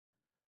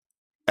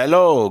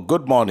Hello,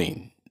 good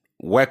morning.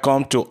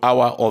 Welcome to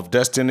Hour of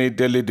Destiny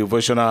Daily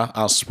Devotional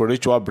and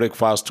Spiritual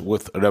Breakfast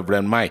with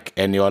Reverend Mike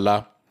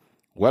Eniola.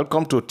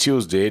 Welcome to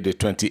Tuesday, the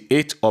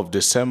 28th of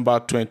December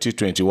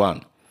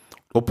 2021.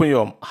 Open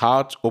your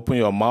heart, open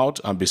your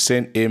mouth, and be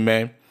saying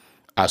amen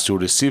as you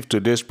receive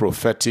today's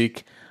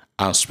prophetic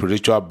and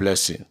spiritual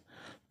blessing.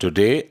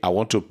 Today, I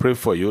want to pray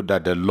for you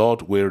that the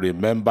Lord will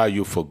remember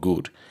you for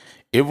good.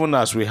 Even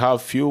as we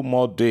have few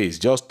more days,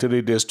 just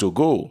 3 days to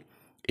go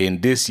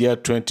in this year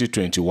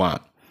 2021,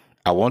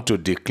 I want to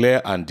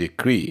declare and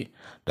decree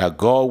that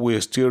God will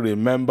still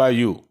remember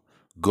you.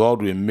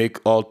 God will make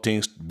all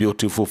things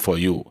beautiful for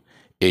you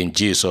in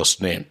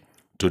Jesus' name.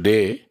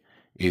 Today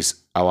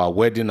is our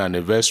wedding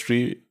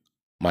anniversary.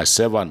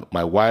 Myself and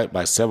my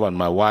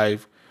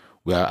wife,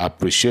 we are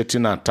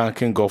appreciating and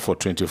thanking God for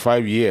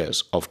 25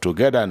 years of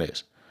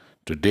togetherness.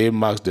 Today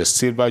marks the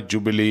silver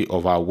jubilee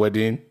of our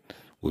wedding.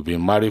 We've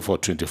been married for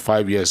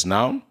 25 years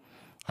now,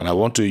 and I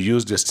want to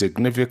use the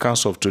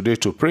significance of today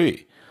to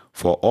pray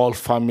for all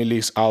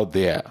families out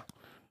there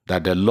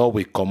that the Lord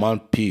will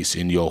command peace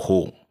in your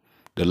home.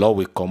 The Lord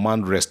will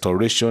command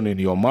restoration in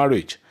your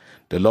marriage.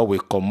 The Lord will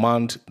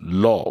command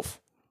love,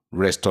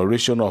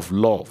 restoration of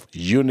love,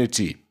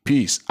 unity,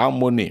 peace,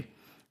 harmony,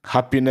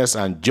 happiness,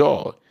 and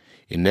joy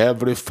in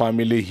every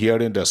family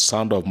hearing the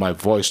sound of my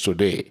voice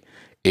today,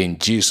 in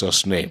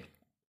Jesus' name.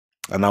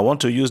 And I want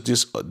to use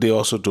this day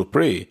also to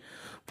pray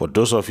for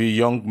those of you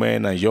young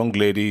men and young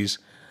ladies,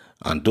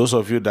 and those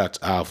of you that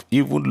have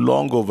even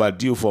long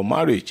overdue for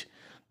marriage,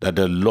 that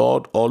the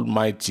Lord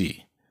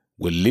Almighty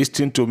will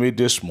listen to me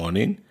this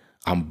morning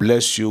and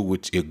bless you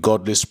with a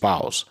godly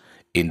spouse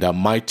in the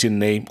mighty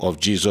name of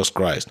Jesus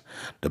Christ.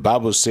 The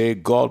Bible says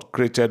God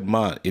created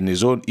man in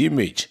his own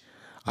image,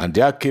 and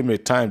there came a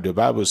time, the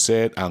Bible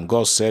said, and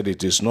God said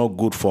it is not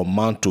good for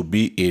man to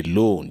be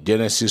alone.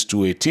 Genesis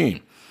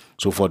 2:18.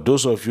 So for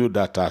those of you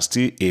that are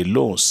still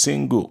alone,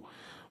 single,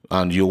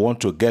 and you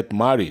want to get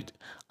married,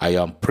 I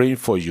am praying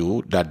for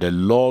you that the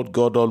Lord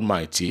God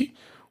Almighty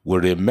will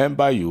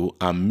remember you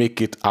and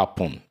make it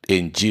happen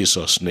in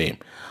Jesus' name.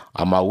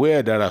 I'm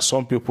aware there are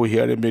some people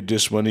hearing me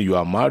this morning. You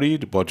are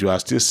married, but you are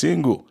still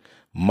single.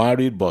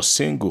 Married, but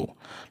single.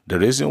 The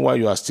reason why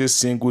you are still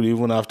single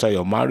even after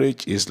your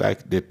marriage is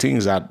like the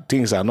things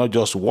are not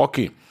just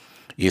working.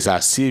 It's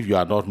as if you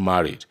are not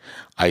married.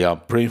 I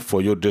am praying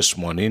for you this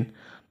morning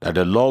that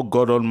the Lord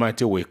God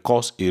Almighty will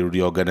cause a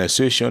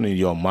reorganization in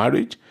your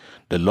marriage.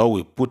 The Lord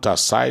will put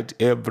aside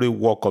every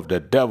work of the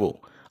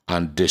devil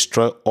and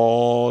destroy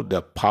all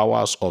the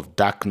powers of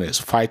darkness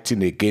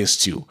fighting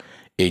against you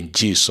in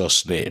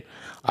Jesus' name.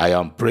 I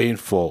am praying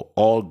for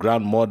all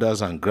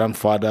grandmothers and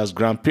grandfathers,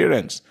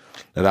 grandparents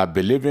that are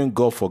believing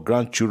God for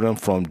grandchildren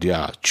from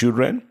their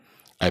children.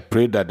 I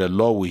pray that the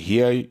Lord will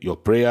hear your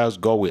prayers.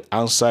 God will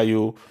answer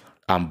you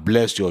and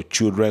bless your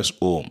children's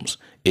homes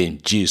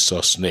in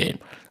Jesus' name.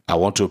 I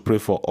want to pray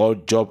for all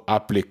job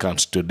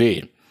applicants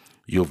today.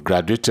 You've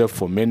graduated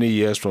for many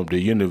years from the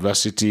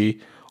university,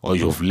 or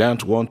you've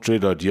learned one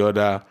trade or the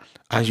other,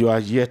 and you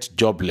are yet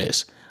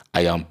jobless.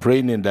 I am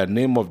praying in the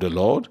name of the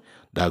Lord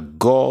that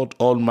God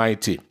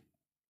Almighty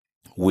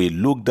will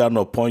look down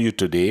upon you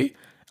today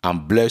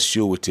and bless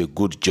you with a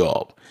good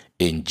job.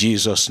 In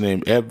Jesus'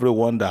 name,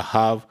 everyone that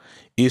have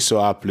his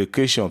or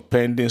application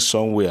pending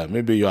somewhere,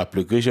 maybe your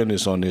application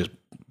is on the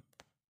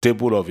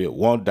table of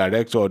one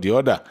director or the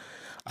other,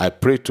 I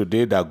pray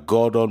today that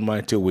God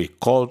Almighty will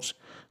cause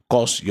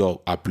your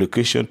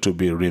application to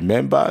be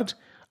remembered,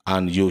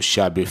 and you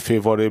shall be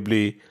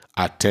favorably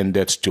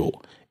attended to.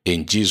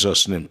 In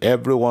Jesus' name,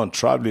 everyone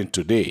traveling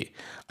today,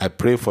 I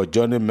pray for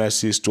journey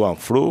mercies to and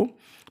fro.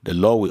 The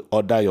Lord will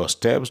order your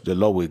steps. The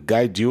Lord will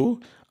guide you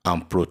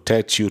and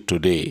protect you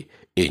today.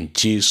 In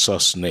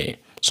Jesus' name.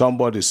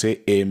 Somebody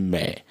say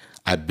amen.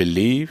 I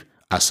believe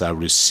as I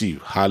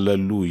receive.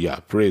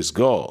 Hallelujah. Praise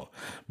God.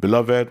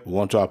 Beloved, we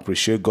want to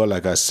appreciate God.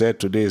 Like I said,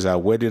 today is our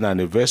wedding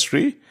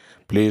anniversary.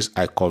 Please,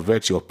 I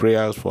covet your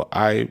prayers for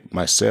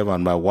myself,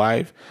 and my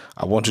wife.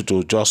 I want you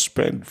to just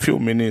spend a few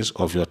minutes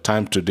of your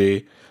time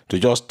today to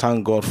just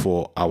thank God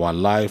for our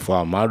life, for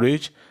our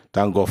marriage,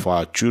 thank God for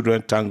our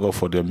children, thank God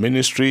for the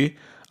ministry,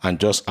 and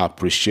just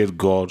appreciate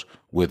God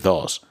with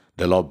us.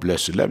 The Lord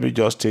bless you. Let me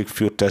just take a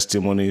few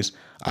testimonies,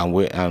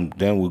 and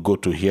then we go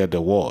to hear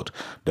the word.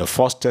 The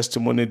first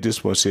testimony,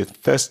 this one says,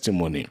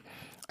 testimony.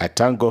 I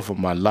thank God for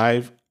my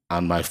life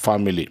and my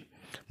family.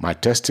 My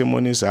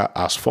testimonies are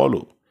as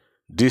follows.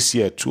 This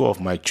year, 2 of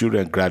my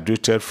children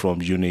graduated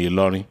from Uni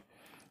Ilorin.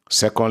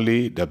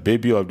 Secondly, the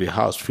baby of the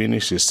house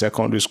finished his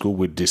secondary school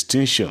with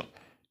distinction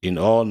in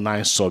all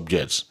 9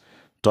 subjects.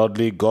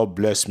 Thirdly, God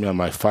blessed me and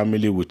my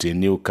family with a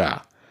new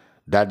car.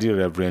 Daddy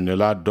Reverend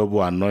Eniola,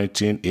 double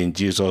anointing in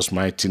Jesus'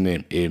 mighty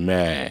name.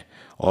 Amen.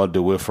 All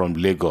the way from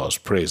Lagos.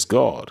 Praise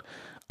God.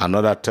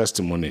 Another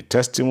testimony.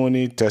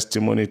 Testimony.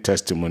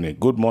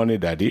 Good morning,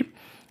 Daddy.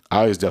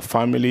 How is the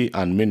family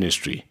and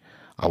ministry?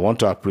 I want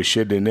to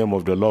appreciate the name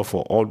of the Lord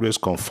for always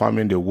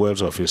confirming the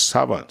words of his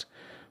servant.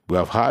 We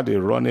have had a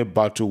running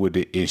battle with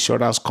our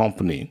insurance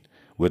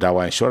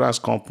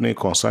company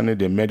concerning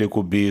the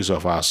medical bills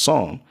of our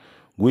son,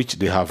 which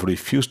they have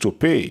refused to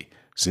pay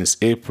since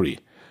April.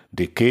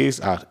 The case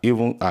had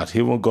even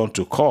gone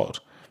to court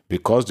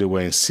because they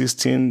were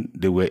insisting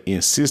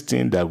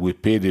that we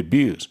pay the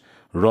bills,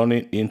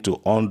 running into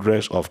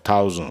hundreds of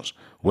thousands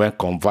when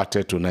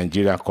converted to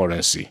Nigerian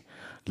currency.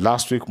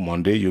 Last week,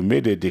 Monday, you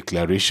made a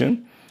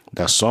declaration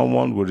that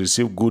someone will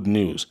receive good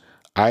news.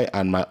 I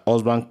and my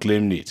husband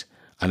claimed it,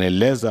 and in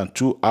less than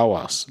 2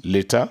 hours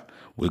later,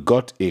 we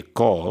got a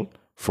call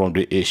from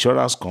the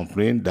insurance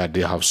company that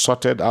they have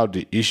sorted out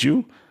the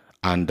issue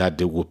and that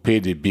they will pay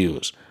the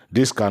bills.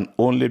 This can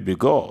only be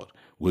God.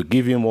 We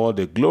give him all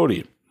the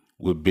glory.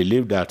 We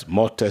believe that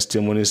more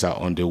testimonies are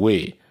on the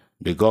way.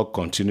 May God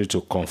continue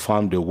to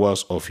confirm the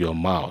words of your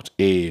mouth.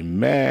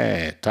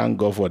 Amen. Thank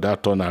God for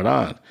that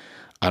turnaround.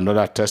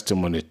 Another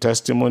testimony.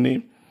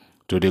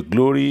 To the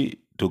glory,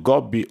 to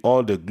God be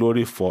all the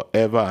glory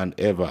forever and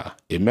ever.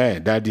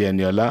 Amen. Daddy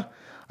Eniola,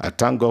 I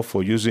thank God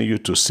for using you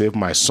to save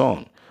my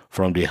son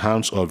from the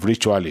hands of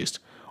ritualists.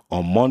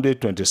 On Monday,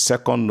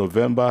 22nd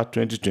November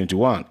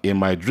 2021, in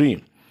my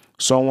dream,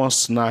 someone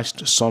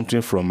snatched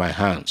something from my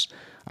hands.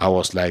 I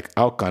was like,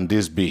 how can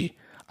this be?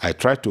 I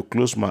tried to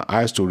close my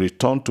eyes to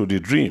return to the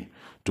dream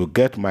to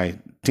get my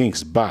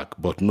things back,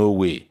 but no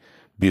way.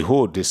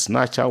 Behold, the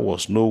snatcher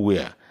was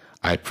nowhere.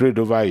 I prayed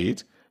over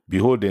it.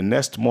 Behold, the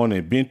next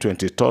morning, being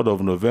 23rd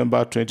of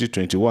November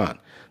 2021,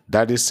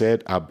 Daddy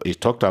said he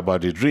talked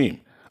about the dream.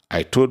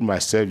 I told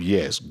myself,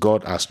 yes,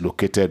 God has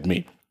located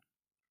me.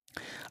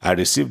 I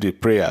received the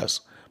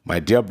prayers. My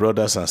dear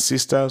brothers and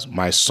sisters,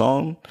 my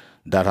son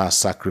that has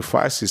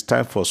sacrificed his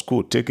time for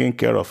school taking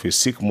care of his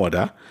sick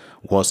mother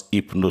was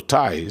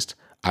hypnotized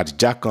at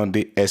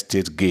Jakande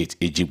Estate Gate,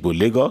 Ejigbo,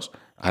 Lagos,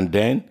 and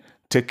then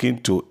taken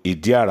to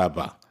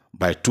Idiaraba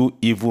by 2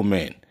 evil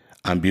men.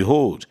 And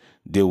behold,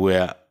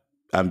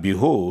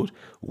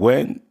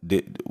 when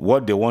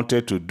what they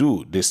wanted to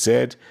do, they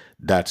said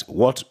that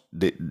what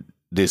they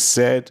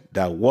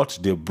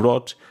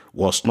brought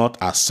was not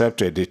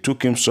accepted. They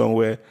took him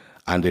somewhere,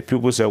 and the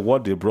people said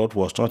what they brought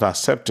was not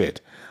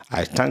accepted.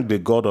 I thank the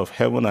God of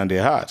heaven and the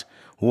earth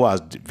who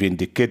has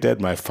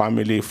vindicated my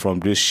family from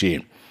this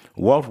shame.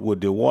 What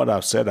would the world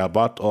have said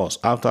about us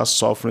after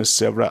suffering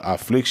several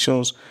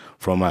afflictions,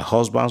 from my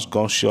husband's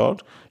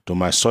gunshot to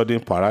my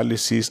sudden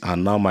paralysis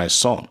and now my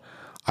son?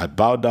 I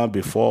bow down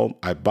before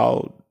my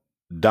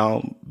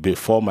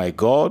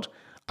God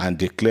and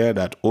declare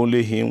that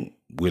only him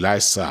will I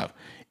serve.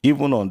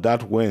 Even on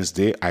that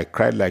Wednesday, I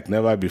cried like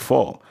never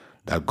before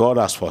that God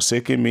has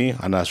forsaken me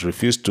and has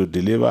refused to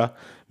deliver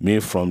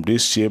me from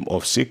this shame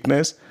of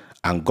sickness,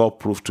 and God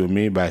proved to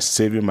me by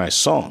saving my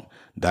son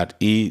that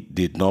he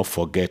did not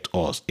forget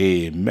us.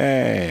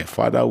 Amen.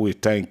 Father, we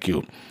thank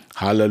you.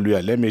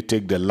 Hallelujah. Let me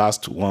take the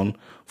last one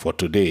for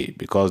today,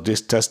 because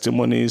these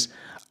testimonies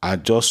are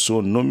just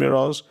so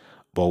numerous,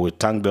 but we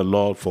thank the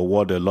Lord for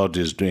what the Lord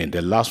is doing.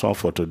 The last one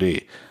for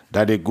today.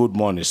 Daddy, good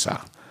morning, sir.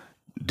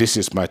 This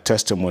is my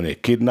testimony.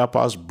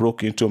 Kidnappers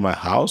broke into my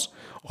house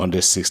on the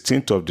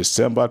 16th of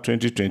December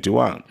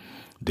 2021.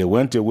 They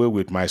went away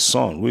with my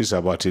son, who is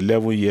about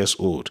 11 years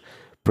old.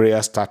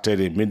 Prayer started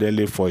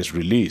immediately for his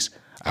release.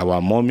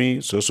 Our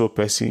mommy, so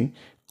person,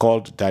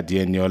 called Daddy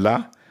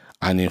Eniola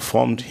and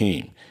informed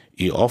him.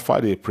 He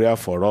offered a prayer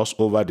for us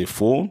over the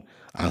phone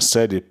and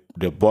said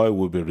the boy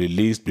will be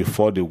released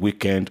before the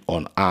weekend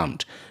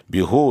unarmed.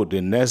 Behold,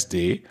 the next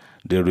day,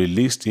 they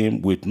released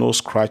him with no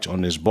scratch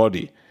on his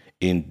body.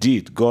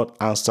 Indeed, God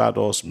answered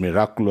us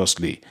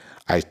miraculously.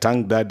 I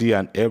thank Daddy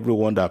and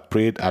everyone that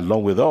prayed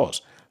along with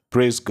us.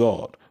 Praise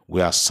God.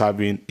 We are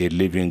serving a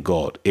living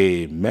God.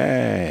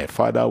 Amen.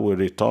 Father, we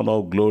return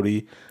all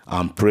glory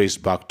and praise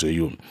back to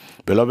you.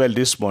 Beloved,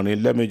 this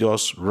morning, let me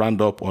just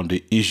round up on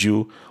the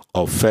issue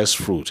of first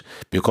fruit,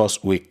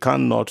 because we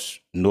cannot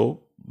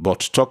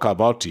but talk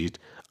about it,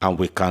 and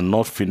we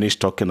cannot finish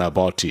talking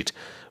about it.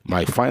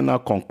 My final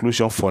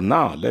conclusion for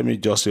now, let me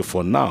just say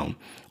for now,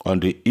 on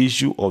the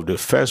issue of the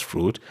first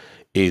fruit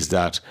is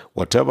that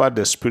whatever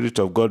the Spirit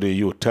of God in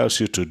you tells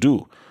you to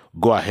do,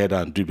 go ahead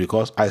and do,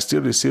 because I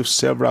still receive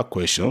several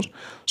questions.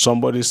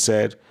 Somebody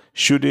said,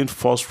 shouldn't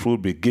first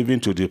fruit be given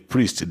to the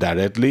priest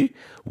directly?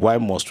 Why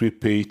must we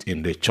pay it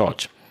in the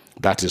church?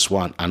 That is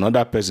one.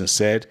 Another person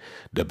said,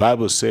 the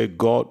Bible said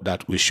God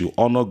that we should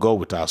honor God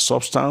with our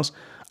substance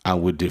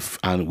and with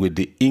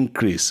the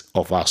increase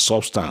of our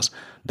substance.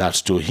 That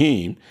to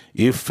him,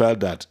 he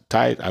felt that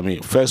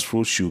first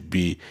fruit should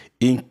be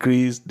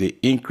increased, the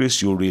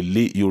increase you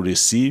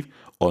receive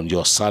on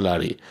your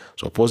salary.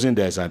 Supposing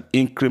there's an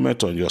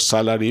increment on your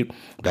salary,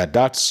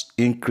 that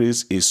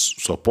increase is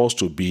supposed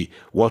to be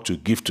what you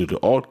give to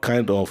all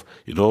kind of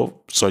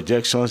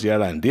suggestions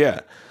here and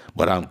there.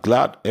 But I'm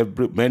glad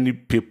many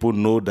people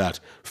know that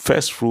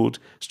first fruit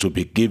is to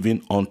be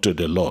given unto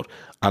the Lord.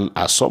 And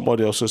as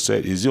somebody also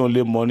said, is it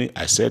only money?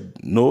 I said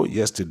no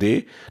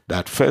yesterday,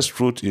 that first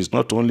fruit is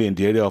not only in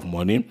the area of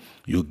money.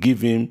 You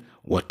give him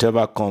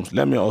whatever comes.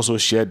 Let me also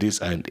share this,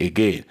 and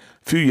again,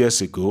 a few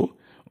years ago,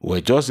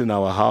 We're just in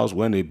our house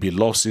when a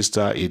beloved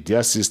sister, a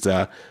dear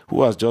sister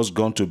who has just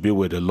gone to be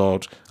with the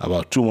Lord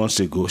about 2 months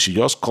ago, she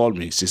just called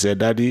me. She said,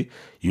 "Daddy,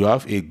 you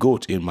have a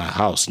goat in my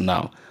house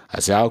now."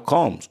 I said, "How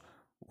comes?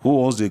 Who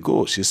owns the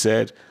goat?" She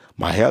said,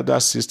 "My elder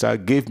sister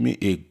gave me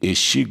a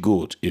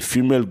she-goat, a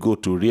female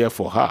goat to rear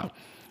for her.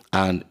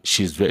 And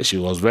she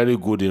was very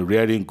good in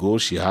rearing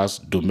goats. She has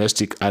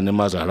domestic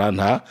animals around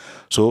her.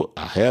 So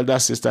her elder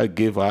sister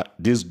gave her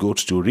this goat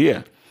to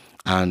rear.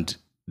 And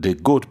the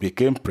goat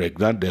became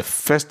pregnant, the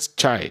first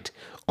child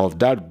of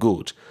that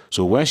goat.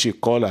 So when she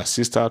called her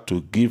sister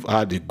to give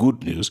her the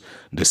good news,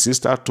 the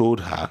sister told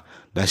her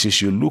that she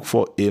should look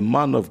for a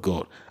man of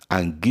God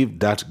and give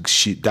that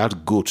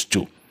goat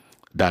to.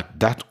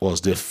 That was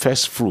the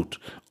first fruit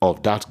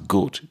of that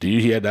goat. Do you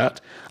hear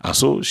that? And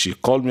so she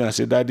called me and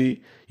said,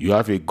 "Daddy, you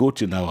have a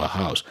goat in our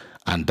house."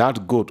 And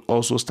that goat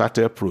also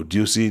started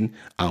producing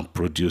and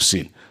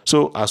producing.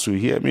 So as you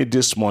hear me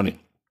this morning,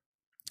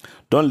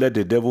 don't let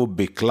the devil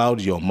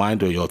becloud your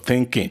mind or your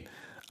thinking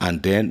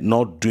and then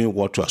not doing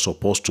what you are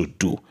supposed to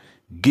do.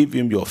 Give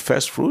him your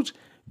first fruit,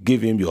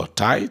 give him your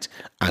tithe,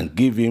 and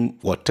give him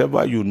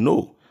whatever you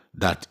know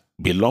that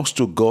belongs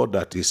to God,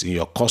 that is in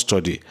your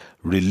custody.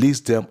 Release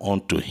them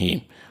unto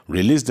him.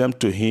 Release them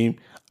to him,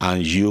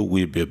 and you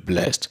will be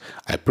blessed.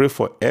 I pray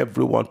for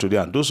everyone today,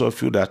 and those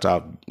of you that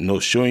have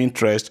showing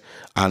interest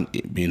and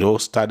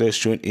started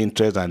showing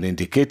interest and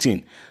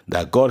indicating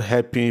that God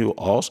helping you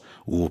us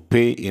will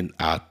pay in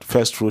our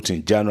first fruit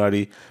in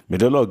January. May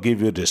the Lord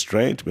give you the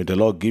strength. May the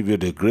Lord give you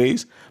the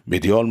grace. May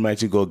the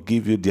Almighty God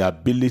give you the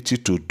ability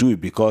to do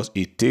it, because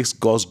it takes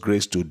God's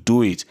grace to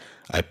do it.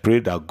 I pray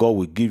that God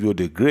will give you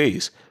the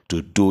grace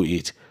to do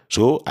it.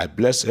 So I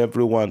bless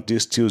everyone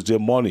this Tuesday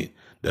morning.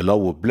 The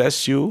Lord will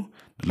bless you.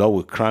 The Lord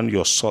will crown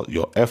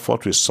your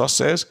effort with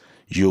success.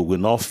 You will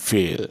not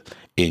fail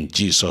in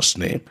Jesus'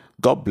 name.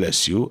 God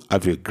bless you.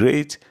 Have a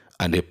great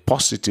and a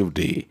positive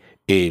day.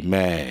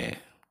 Amen.